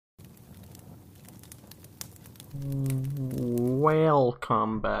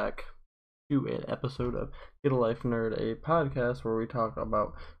Welcome back to an episode of Get a Life Nerd, a podcast where we talk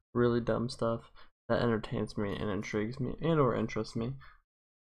about really dumb stuff that entertains me and intrigues me and or interests me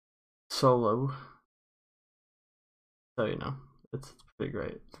solo. So it's pretty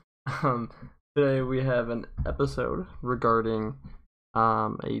great. Today we have an episode regarding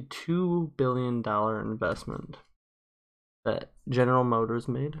a $2 billion investment that General Motors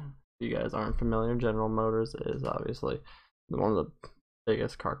made. If you guys aren't familiar, General Motors is obviously one of the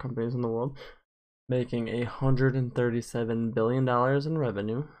biggest car companies in the world, making $137 billion in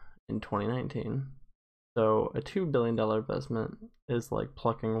revenue in 2019. So a $2 billion investment is like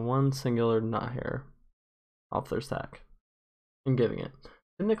plucking one singular nut hair off their sack and giving it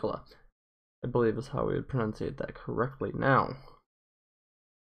to Nikola. I believe is how we would pronunciate that correctly. Now,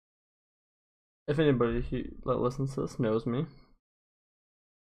 if anybody that listens to this knows me,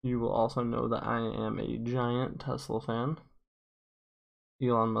 you will also know that I am a giant Tesla fan.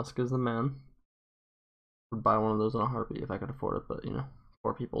 Elon Musk is the man. Would buy one of those in a heartbeat if I could afford it, but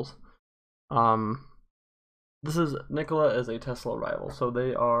poor people's. This is Nikola is a Tesla rival, so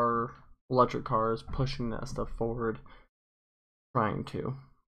they are electric cars pushing that stuff forward, trying to.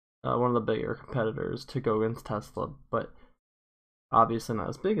 One of the bigger competitors to go against Tesla, but obviously not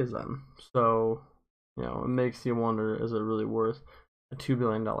as big as them. So, it makes you wonder, is it really worth a $2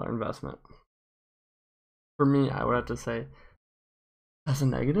 billion investment? For me, I would have to say that's a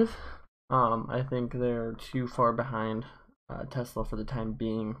negative. I think they're too far behind Tesla for the time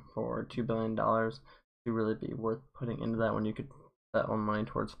being for $2 billion to really be worth putting into that when you could put that own money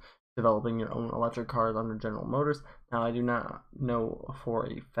towards developing your own electric cars under General Motors. Now, I do not know for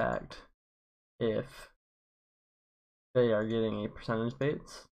a fact if they are getting a percentage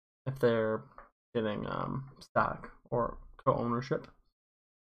base, if they're getting stock or co-ownership,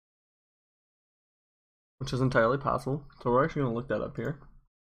 which is entirely possible. So we're actually going to look that up here.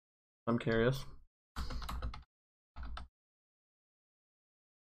 I'm curious.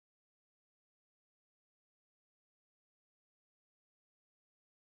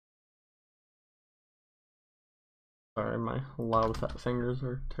 Sorry, my loud fat fingers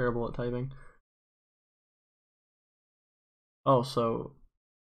are terrible at typing. Oh, so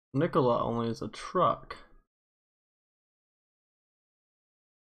Nikola only is a truck.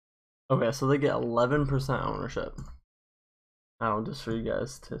 Okay, so they get 11% ownership. Now, just for you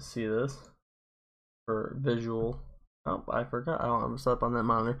guys to see this for visual. Oh, I forgot. I don't have a set up on that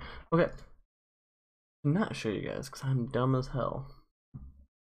monitor. Okay. Not show you guys because I'm dumb as hell.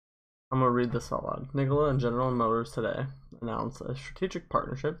 I'm gonna read this out loud. Nikola and General Motors today announced a strategic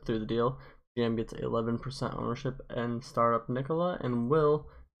partnership. Through the deal, GM gets 11% ownership in startup Nikola and will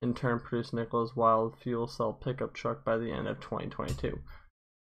in turn produce Nikola's wild fuel cell pickup truck by the end of 2022.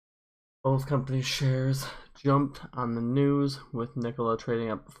 Both companies' shares jumped on the news, with Nikola trading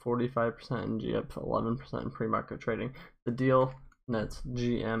up 45% and GM up 11% in pre-market trading. The deal nets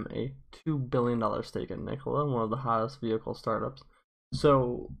GM a $2 billion stake in Nikola, one of the hottest vehicle startups.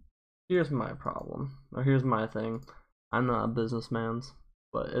 So here's my problem, or here's my thing. I'm not a businessman,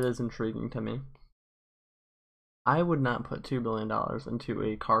 but it is intriguing to me. I would not put $2 billion into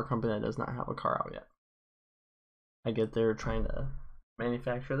a car company that does not have a car out yet. I get they're trying to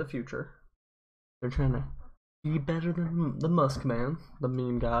manufacture the future. They're trying to be better than the Musk man, the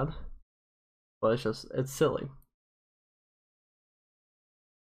meme god. But it's silly.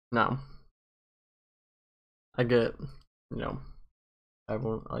 Now, I get,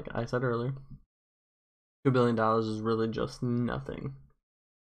 everyone, like I said earlier, $2 billion is really just nothing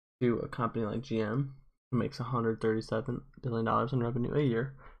to a company like GM, who makes $137 billion in revenue a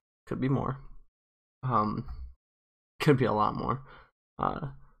year. Could be more. Could be a lot more.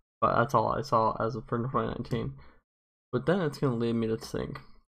 But that's all I saw as of for 2019. But then it's going to lead me to think,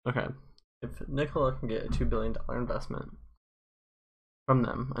 okay, if Nikola can get a $2 billion investment from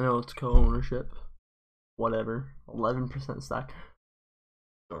them, I know it's co-ownership, whatever, 11% stock,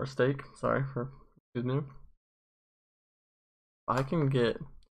 or stake, excuse me. If I can get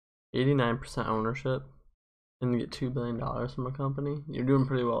 89% ownership and get $2 billion from a company, you're doing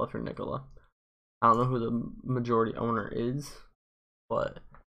pretty well if you're Nikola. I don't know who the majority owner is, but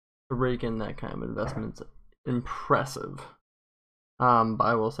to rake in that kind of investment's impressive. But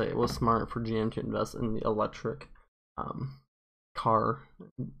I will say it was smart for GM to invest in the electric car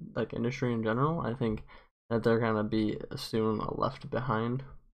industry in general. I think that they're gonna be soon left behind.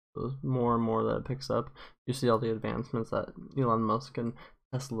 So more and more that it picks up, you see all the advancements that Elon Musk and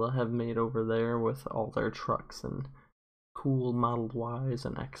Tesla have made over there with all their trucks and cool Model Ys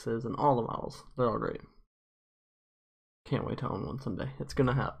and X's and all the models. They're all great. Can't wait to own one someday. It's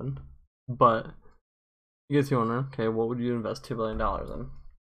gonna happen. But You guys wonder, okay, what would you invest $2 billion in?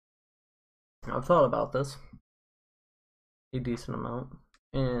 I've thought about this a decent amount.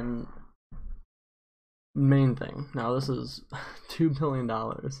 And main thing, now this is $2 billion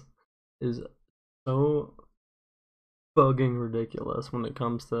is so fucking ridiculous when it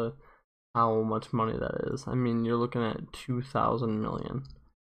comes to how much money that is. I mean, you're looking at 2,000 million.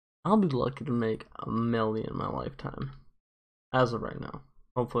 I'll be lucky to make $1 million in my lifetime, as of right now.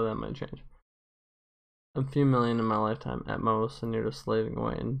 Hopefully that might change. A few million in my lifetime at most, and you're just slaving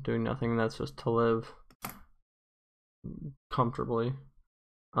away and doing nothing. That's just to live comfortably.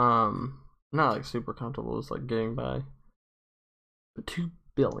 Not like super comfortable, it's like getting by. But 2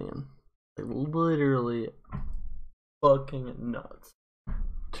 billion, like literally fucking nuts.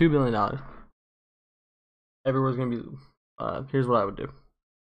 $2 billion. Everywhere's gonna be. Here's what I would do.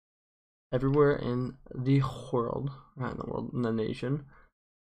 Everywhere in the world, not in the world, in the nation,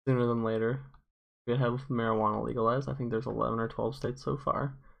 sooner than later, we have marijuana legalized. I think there's 11 or 12 states so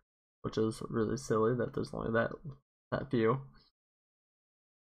far, which is really silly that there's only that few.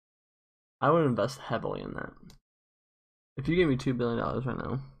 I would invest heavily in that. If you gave me $2 billion right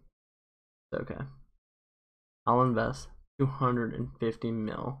now, it's okay. I'll invest 250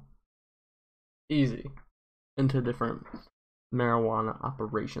 mil, easy, into different marijuana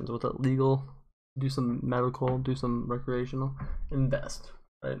operations with it legal. Do some medical, do some recreational, invest,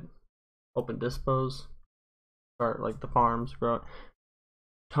 right? Open dispos, start like the farms, grow it.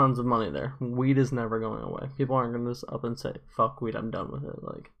 Tons of money there. Weed is never going away. People aren't gonna just up and say, fuck weed, I'm done with it.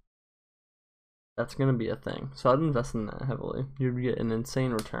 Like, that's gonna be a thing. So I'd invest in that heavily. You'd get an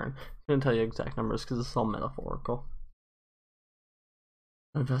insane return. I'm gonna tell you exact numbers because it's all metaphorical.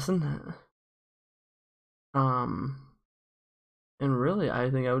 Invest in that. And really,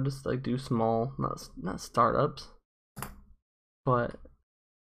 I think I would just like do small, not startups, but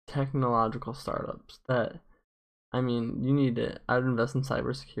technological startups that, I mean, you need it. I'd invest in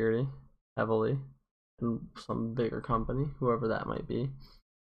cybersecurity heavily, in some bigger company, whoever that might be.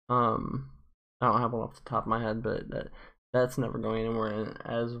 I don't have one off the top of my head, but that's never going anywhere. And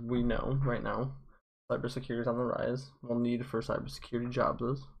as we know right now, cybersecurity is on the rise. Well, need for cybersecurity jobs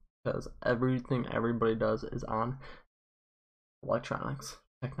is because everything everybody does is on electronics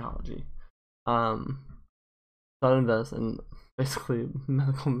technology. So I'd invest in basically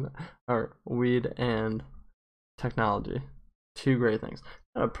medical or weed and technology. Two great things.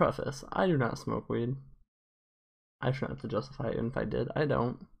 Now, a preface: I do not smoke weed. I shouldn't have to justify it, and if I did, I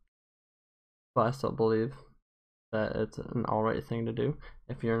don't. But I still believe that it's an alright thing to do.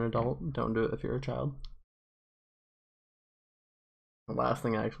 If you're an adult, don't do it if you're a child. The last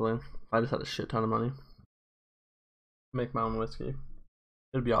thing, actually, if I just had a shit ton of money, make my own whiskey.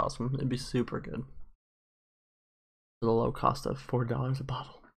 It'd be awesome. It'd be super good. For the low cost of $4 a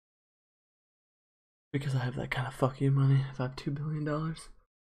bottle. Because I have that kind of fuck you money. If I have $2 billion.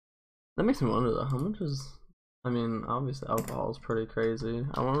 That makes me wonder though, how much is, I mean, obviously alcohol is pretty crazy.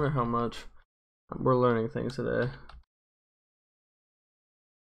 I wonder how much. We're learning things today.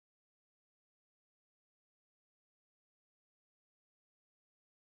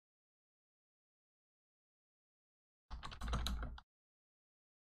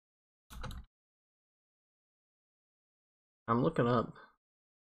 I'm looking up.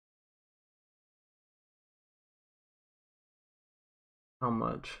 How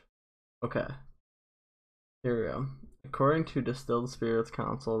much? Okay. Here we go. According to Distilled Spirits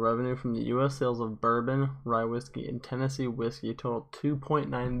Council, revenue from the U.S. sales of bourbon, rye whiskey, and Tennessee whiskey totaled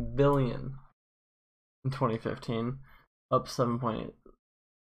 $2.9 billion in 2015, up 7.8%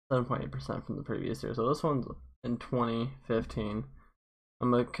 from the previous year. So this one's in 2015.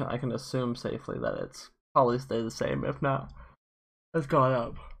 I can assume safely that it's probably stayed the same. If not, it's gone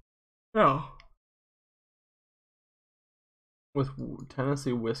up. No. With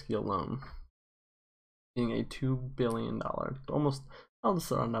Tennessee whiskey alone being a $2 billion, almost, I'll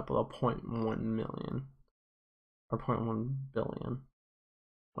just round up with a 0.1 million or 0.1 billion,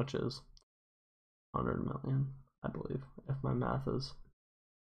 which is 100 million, I believe, if my math is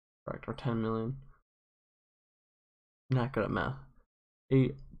correct, or 10 million. I'm not good at math.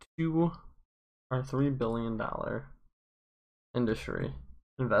 A $2 or $3 billion industry.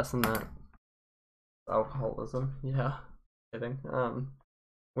 Invest in that. Alcoholism, yeah. Kidding.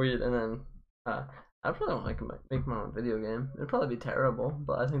 Weird, and then I probably want to make my own video game. It'd probably be terrible,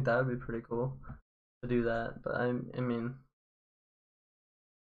 but I think that would be pretty cool to do that. But I mean,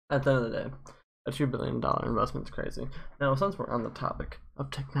 at the end of the day, a $2 billion investment is crazy. Now, since we're on the topic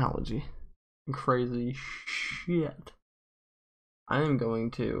of technology and crazy shit, I am going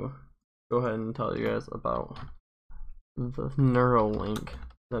to go ahead and tell you guys about the Neuralink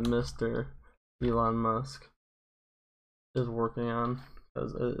that Mr. Elon Musk is working on,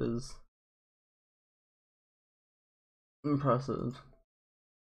 because it is impressive.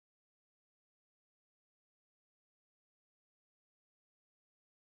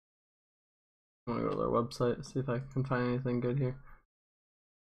 I'm gonna go to their website, see if I can find anything good here.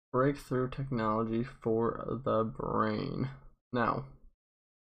 Breakthrough technology for the brain. Now,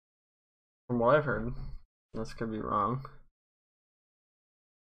 from what I've heard, this could be wrong,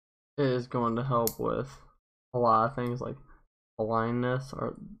 it is going to help with a lot of things like blindness,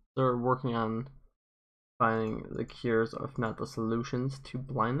 or they're working on finding the cures, if not the solutions, to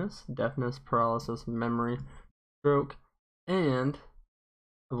blindness, deafness, paralysis, memory, stroke, and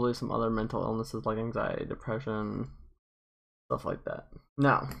I believe some other mental illnesses like anxiety, depression, stuff like that.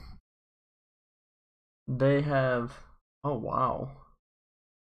 Now, they have, oh wow,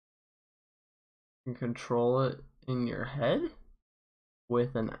 you can control it in your head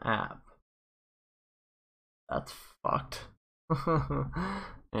with an app. That's fucked.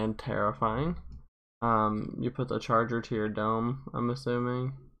 And terrifying. You put the charger to your dome, I'm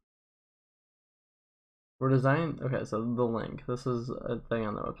assuming. We're designing, okay, so the link. This is a thing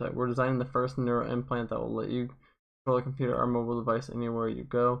on the website. We're designing the first neural implant that will let you control a computer or mobile device anywhere you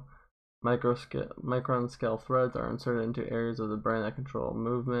go. Micron scale threads are inserted into areas of the brain that control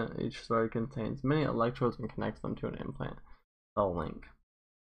movement. Each thread contains many electrodes and connects them to an implant. The link.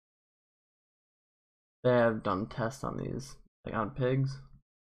 They have done tests on these, like on pigs,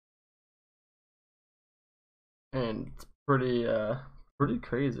 and it's pretty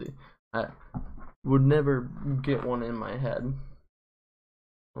crazy. I would never get one in my head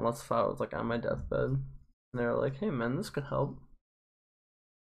unless if I was like on my deathbed and they were like, "Hey man, this could help."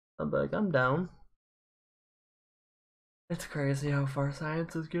 I'd be like, "I'm down." It's crazy how far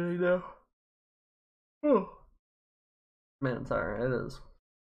science is getting now. Oh man, sorry, it is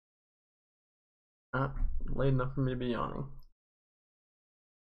not late enough for me to be yawning,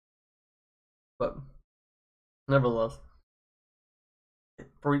 but nevertheless, it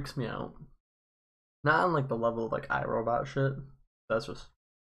freaks me out. Not on like the level of like iRobot shit. That's just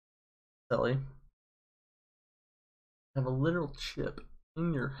silly. Have a literal chip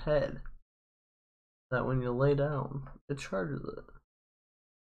in your head that when you lay down, it charges it.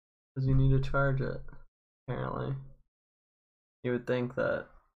 Because you need to charge it, apparently. You would think that.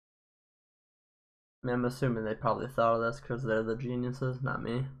 I mean, I'm assuming they probably thought of this because they're the geniuses, not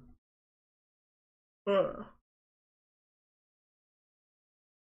me.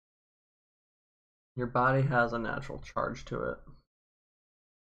 Your body has a natural charge to it.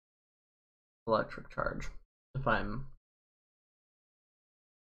 Electric charge, if I'm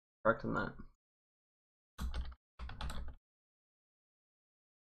correct in that.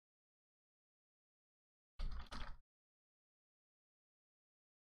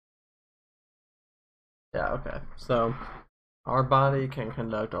 Yeah, okay. So, our body can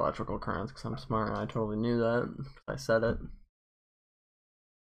conduct electrical currents because I'm smart and I totally knew that. I said it.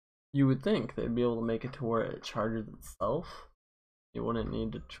 You would think they'd be able to make it to where it charges itself. You wouldn't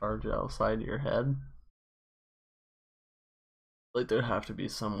need to charge it outside your head. Like, there'd have to be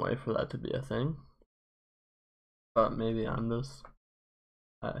some way for that to be a thing. But maybe I'm just.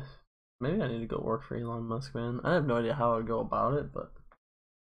 Maybe I need to go work for Elon Musk, man. I have no idea how I'd go about it, but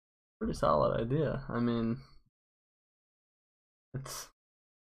pretty solid idea. I mean, it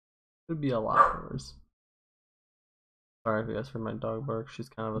could be a lot worse. Sorry if you guys heard my dog bark. She's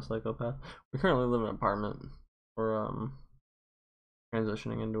kind of a psychopath. We currently live in an apartment. We're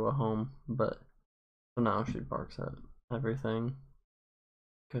transitioning into a home, but for now she barks at everything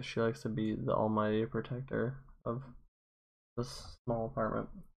because she likes to be the almighty protector of this small apartment.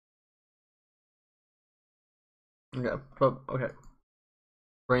 Okay, but okay.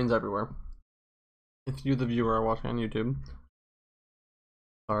 Brains everywhere. If you, the viewer, are watching on YouTube,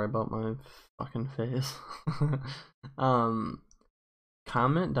 sorry about my fucking face.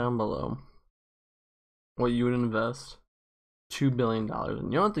 Comment down below what you would invest $2 billion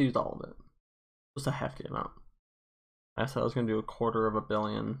in. You don't have to use all of it, just a hefty amount. I said I was gonna do $250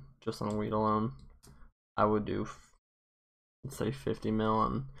 million just on weed alone. I would do, let's say, 50 mil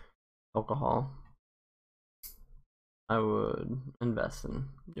on alcohol. I would invest in,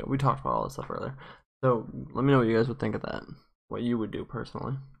 we talked about all this stuff earlier. So let me know what you guys would think of that. What you would do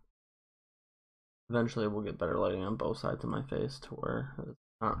personally. Eventually we'll get better lighting on both sides of my face to where it's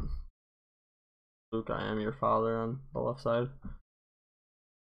not Luke, I am your father on the left side.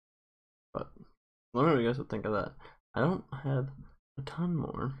 But let me know what you guys would think of that. I don't have a ton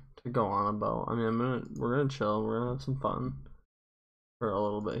more to go on about. I mean, we're gonna chill, we're gonna have some fun for a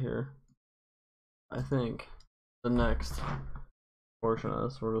little bit here. I think the next portion of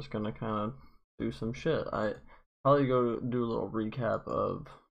this, we're just gonna kind of do some shit. I probably go do a little recap of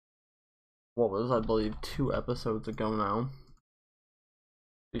what was, I believe, 2 episodes ago now,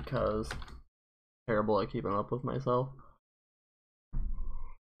 because terrible at keeping up with myself.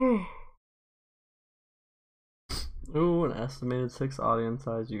 Ooh, an estimated 6 audience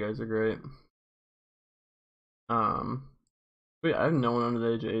size. You guys are great. Wait, I have no one under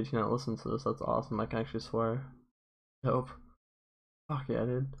the age of 18 that listens to this. That's awesome. I can actually swear. Dope. Fuck yeah,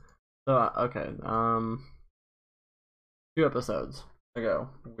 dude. So, okay, 2 episodes ago,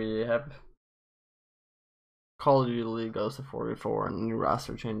 we have Call of Duty League goes to 44 and new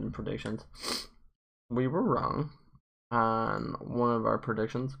roster change and predictions. We were wrong on one of our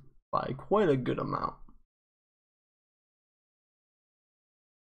predictions by quite a good amount.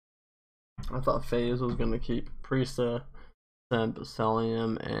 I thought FaZe was going to keep Priesta, Simp,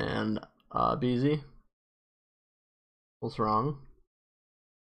 Celium, and BZ. Was wrong.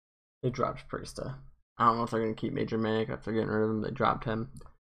 They dropped Priesta. I don't know if they're going to keep Major Manic after getting rid of him. They dropped him.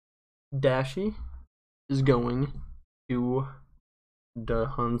 Dashy is going to the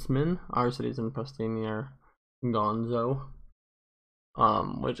Huntsman. Our cities in Pristine are Gonzo.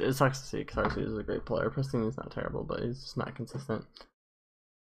 Which it sucks to see because our city is a great player. Pristine is not terrible, but he's just not consistent.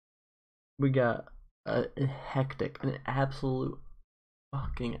 We got a hectic, an absolute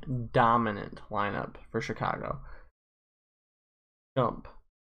fucking dominant lineup for Chicago. Jump,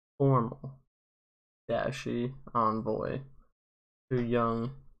 Formal, Dashy, Envoy, 2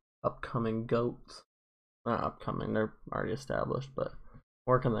 young, upcoming goats. Not upcoming, they're already established, but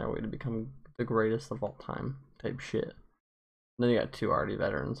working their way to become the greatest of all time type shit. And then you got 2 already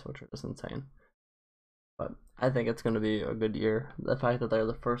veterans, which are just insane. But I think it's going to be a good year. The fact that they're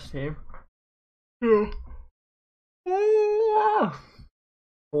the first team.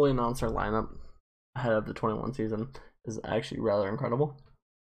 Fully announced their lineup ahead of the 21 season is actually rather incredible.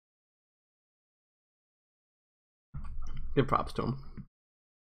 Give props to them.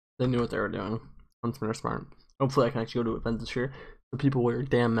 They knew what they were doing. Huntsmen are smart. Hopefully I can actually go to events this year. The people wear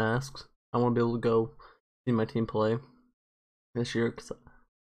damn masks. I want to be able to go see my team play this year because I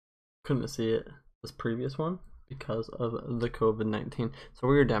couldn't see it this previous one because of the COVID-19. So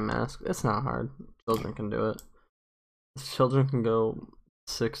wear your damn mask. It's not hard. Children can do it. Children can go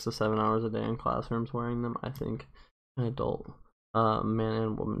 6 to 7 hours a day in classrooms wearing them. I think an adult man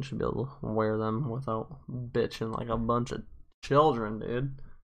and woman should be able to wear them without bitching like a bunch of children, dude.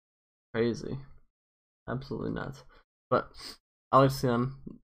 Crazy. Absolutely nuts. But I like to see them.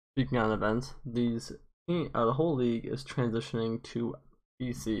 Speaking on events, the whole league is transitioning to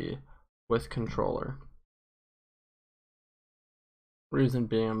PC with controller. Reason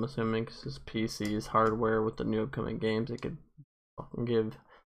being, I'm assuming, because it's PC's hardware with the new upcoming games, it could fucking give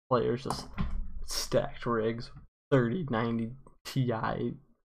players just stacked rigs, 3090 Ti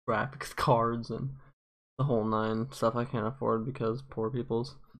graphics cards, and the whole 9 stuff I can't afford because poor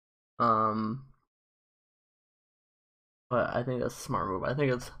people's. But I think that's a smart move. I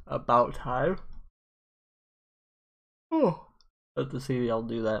think it's about time. Oh, let the CDL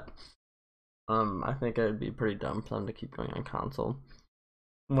do that. I think it'd be pretty dumb for them to keep going on console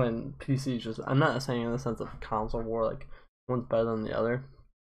when PC just. I'm not saying in the sense of console war, like one's better than the other.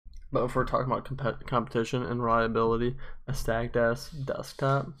 But if we're talking about competition and reliability, a stacked ass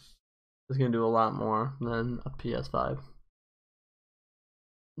desktop is gonna do a lot more than a PS5.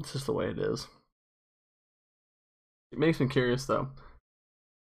 It's just the way it is. It makes me curious though.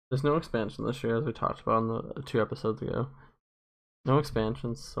 There's no expansion this year, as we talked about in the 2 episodes ago. No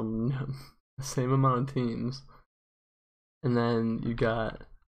expansions, so the same amount of teams. And then you got.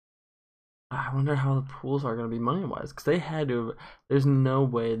 I wonder how the pools are going to be money wise, because they had to. There's no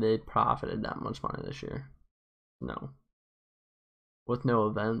way they profited that much money this year. No. With no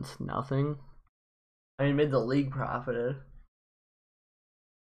events, nothing. I mean, maybe the league profited.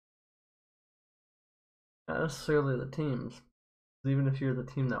 Not necessarily the teams. Even if you're the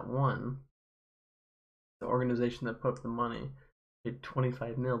team that won, the organization that put up the money paid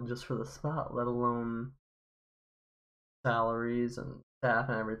 25 mil just for the spot, let alone salaries and staff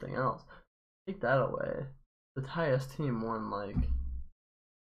and everything else. Take that away. The highest team won like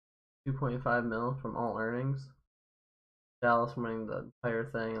 2.5 mil from all earnings. Dallas winning the entire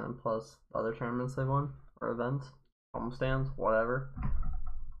thing, and then plus the other tournaments they won or events, homestands, whatever.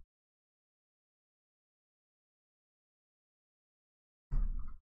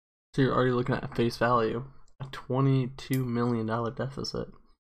 So you're already looking at face value, a $22 million deficit.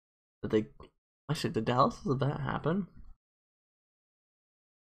 Did Dallas's event happen?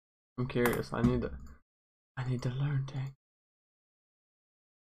 I'm curious. I need to learn, dang.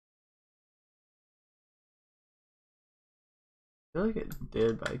 feel like it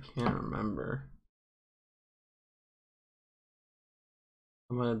did, but I can't remember.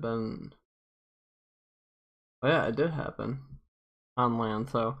 It might have been. Oh yeah, it did happen on land.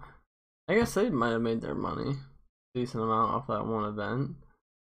 So I guess they might have made their money, decent amount off that one event.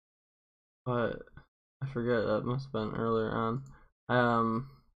 But I forget, that must have been earlier on. I'm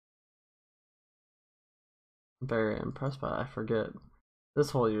very impressed by it. I forget.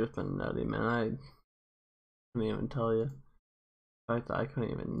 This whole year's been nutty, man. I couldn't even tell you. In fact, I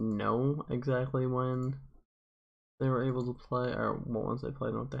couldn't even know exactly when they were able to play, or what ones they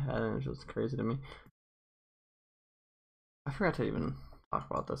played and what they had, and it's just crazy to me. I forgot to even talk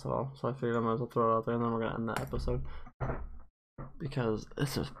about this at all, so I figured I might as well throw it out there, and then we're gonna end the episode. Because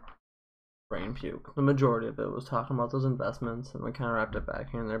it's just brain puke. The majority of it was talking about those investments, and we kind of wrapped it back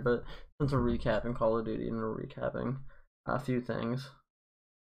here and there, but since we're recapping Call of Duty and we're recapping a few things,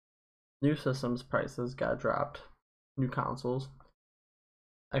 new systems prices got dropped, new consoles,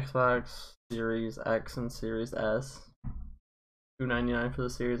 Xbox Series X and Series S, $299 for the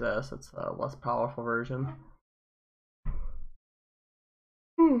Series S. It's a less powerful version.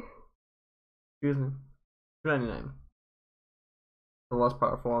 Excuse me, $299. The less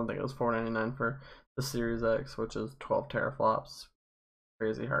powerful one, I think it was $499 for the Series X, which is 12 teraflops.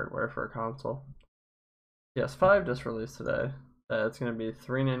 Crazy hardware for a console. PS5 just released today. It's going to be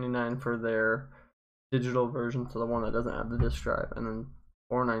 $399 for their digital version, so the one that doesn't have the disc drive, and then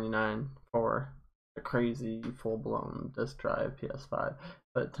 $499 for a crazy full-blown disc drive PS5.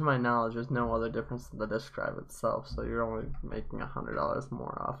 But to my knowledge, there's no other difference in the disc drive itself, so you're only making $100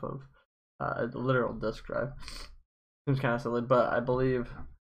 more off of a literal disc drive. Seems kind of silly, but I believe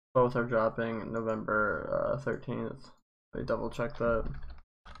both are dropping November 13th. Let me double check that.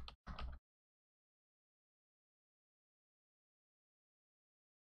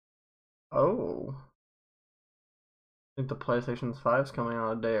 Oh, I think the PlayStation 5 is coming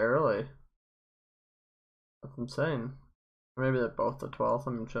out a day early. That's insane. Or maybe they're both the 12th.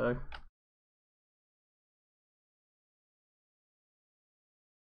 Let me check.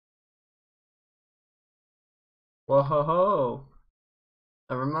 Whoa ho ho!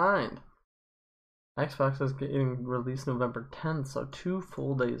 Never mind. Xbox is getting released November 10th, so 2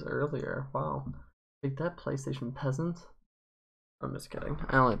 full days earlier. Wow. Take that, PlayStation peasants. I'm just kidding.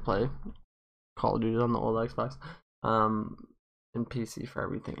 I only play Call of Duty on the old Xbox. And PC for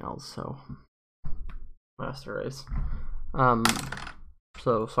everything else, so Master Race.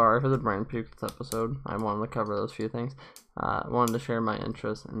 So sorry for the brain puke this episode. I wanted to cover those few things. I wanted to share my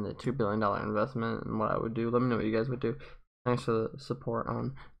interest in the $2 billion investment and what I would do. Let me know what you guys would do. Thanks for the support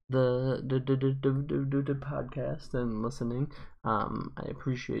on the podcast and listening. I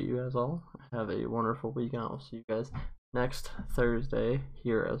appreciate you guys all. Have a wonderful week, and I'll see you guys next Thursday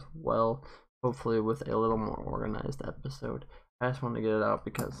here as well. Hopefully with a little more organized episode. I just wanted to get it out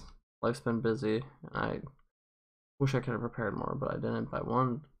because life's been busy, and I wish I could have prepared more, but I didn't. But I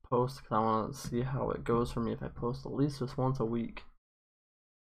wanted to post because I want to see how it goes for me if I post at least just once a week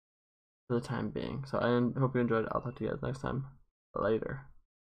for the time being. So I hope you enjoyed it. I'll talk to you guys next time. Later.